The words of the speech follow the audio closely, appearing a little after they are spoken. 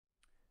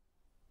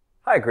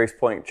Hi,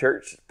 GracePoint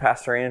Church,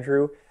 Pastor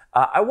Andrew.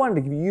 I wanted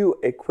to give you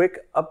a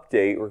quick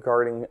update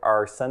regarding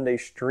our Sunday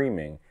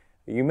streaming.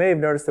 You may have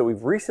noticed that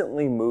we've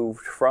recently moved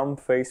from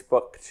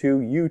Facebook to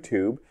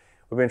YouTube.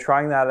 We've been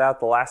trying that out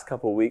the last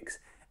couple of weeks,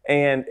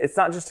 and it's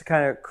not just to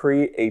kind of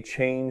create a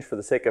change for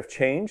the sake of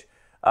change,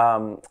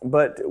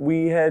 but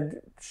we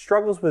had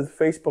struggles with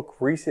Facebook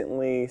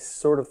recently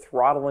sort of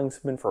throttling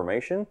some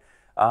information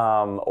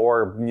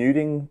or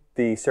muting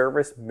the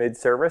service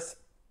mid-service.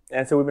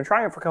 And so we've been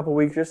trying it for a couple of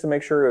weeks just to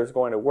make sure it was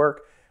going to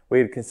work. We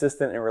had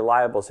consistent and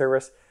reliable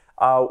service.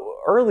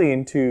 Early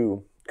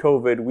into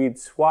COVID, we'd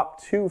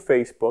swapped to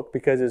Facebook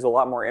because it was a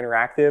lot more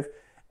interactive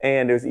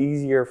and it was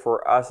easier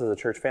for us as a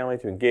church family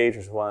to engage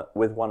with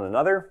one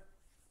another.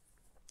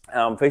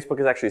 Facebook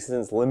has actually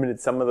since limited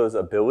some of those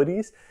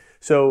abilities.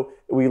 So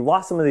we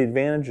lost some of the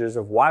advantages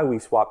of why we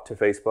swapped to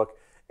Facebook.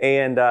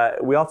 And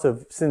we also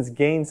have since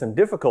gained some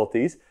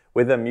difficulties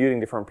with them muting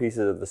different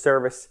pieces of the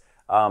service.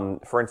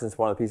 For instance,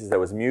 one of the pieces that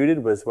was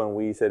muted was when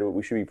we said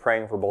we should be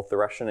praying for both the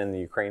Russian and the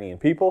Ukrainian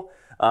people.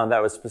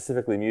 That was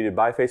specifically muted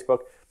by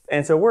Facebook.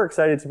 And so we're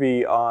excited to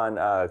be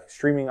on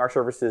streaming our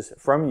services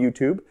from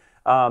YouTube.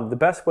 The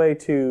best way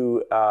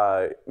to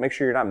make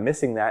sure you're not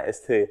missing that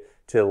is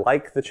to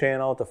like the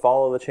channel, to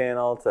follow the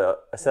channel, to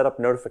set up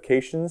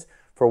notifications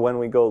for when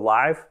we go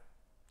live.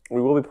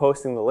 We will be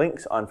posting the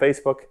links on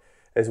Facebook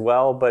as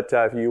well, but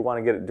if you want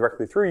to get it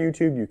directly through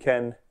YouTube, you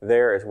can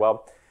there as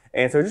well.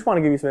 And so I just want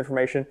to give you some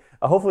information.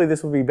 Hopefully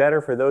this will be better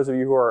for those of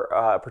you who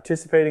are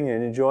participating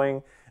and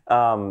enjoying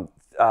from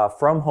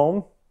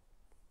home.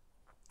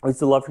 We'd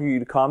still love for you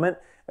to comment,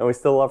 and we'd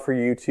still love for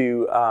you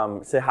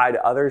to say hi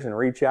to others and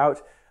reach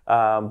out.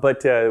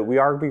 But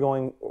we're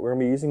going to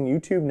be using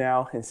YouTube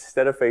now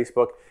instead of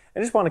Facebook. I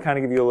just want to kind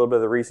of give you a little bit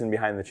of the reason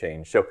behind the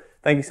change. So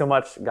thank you so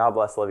much. God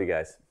bless. Love you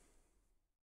guys.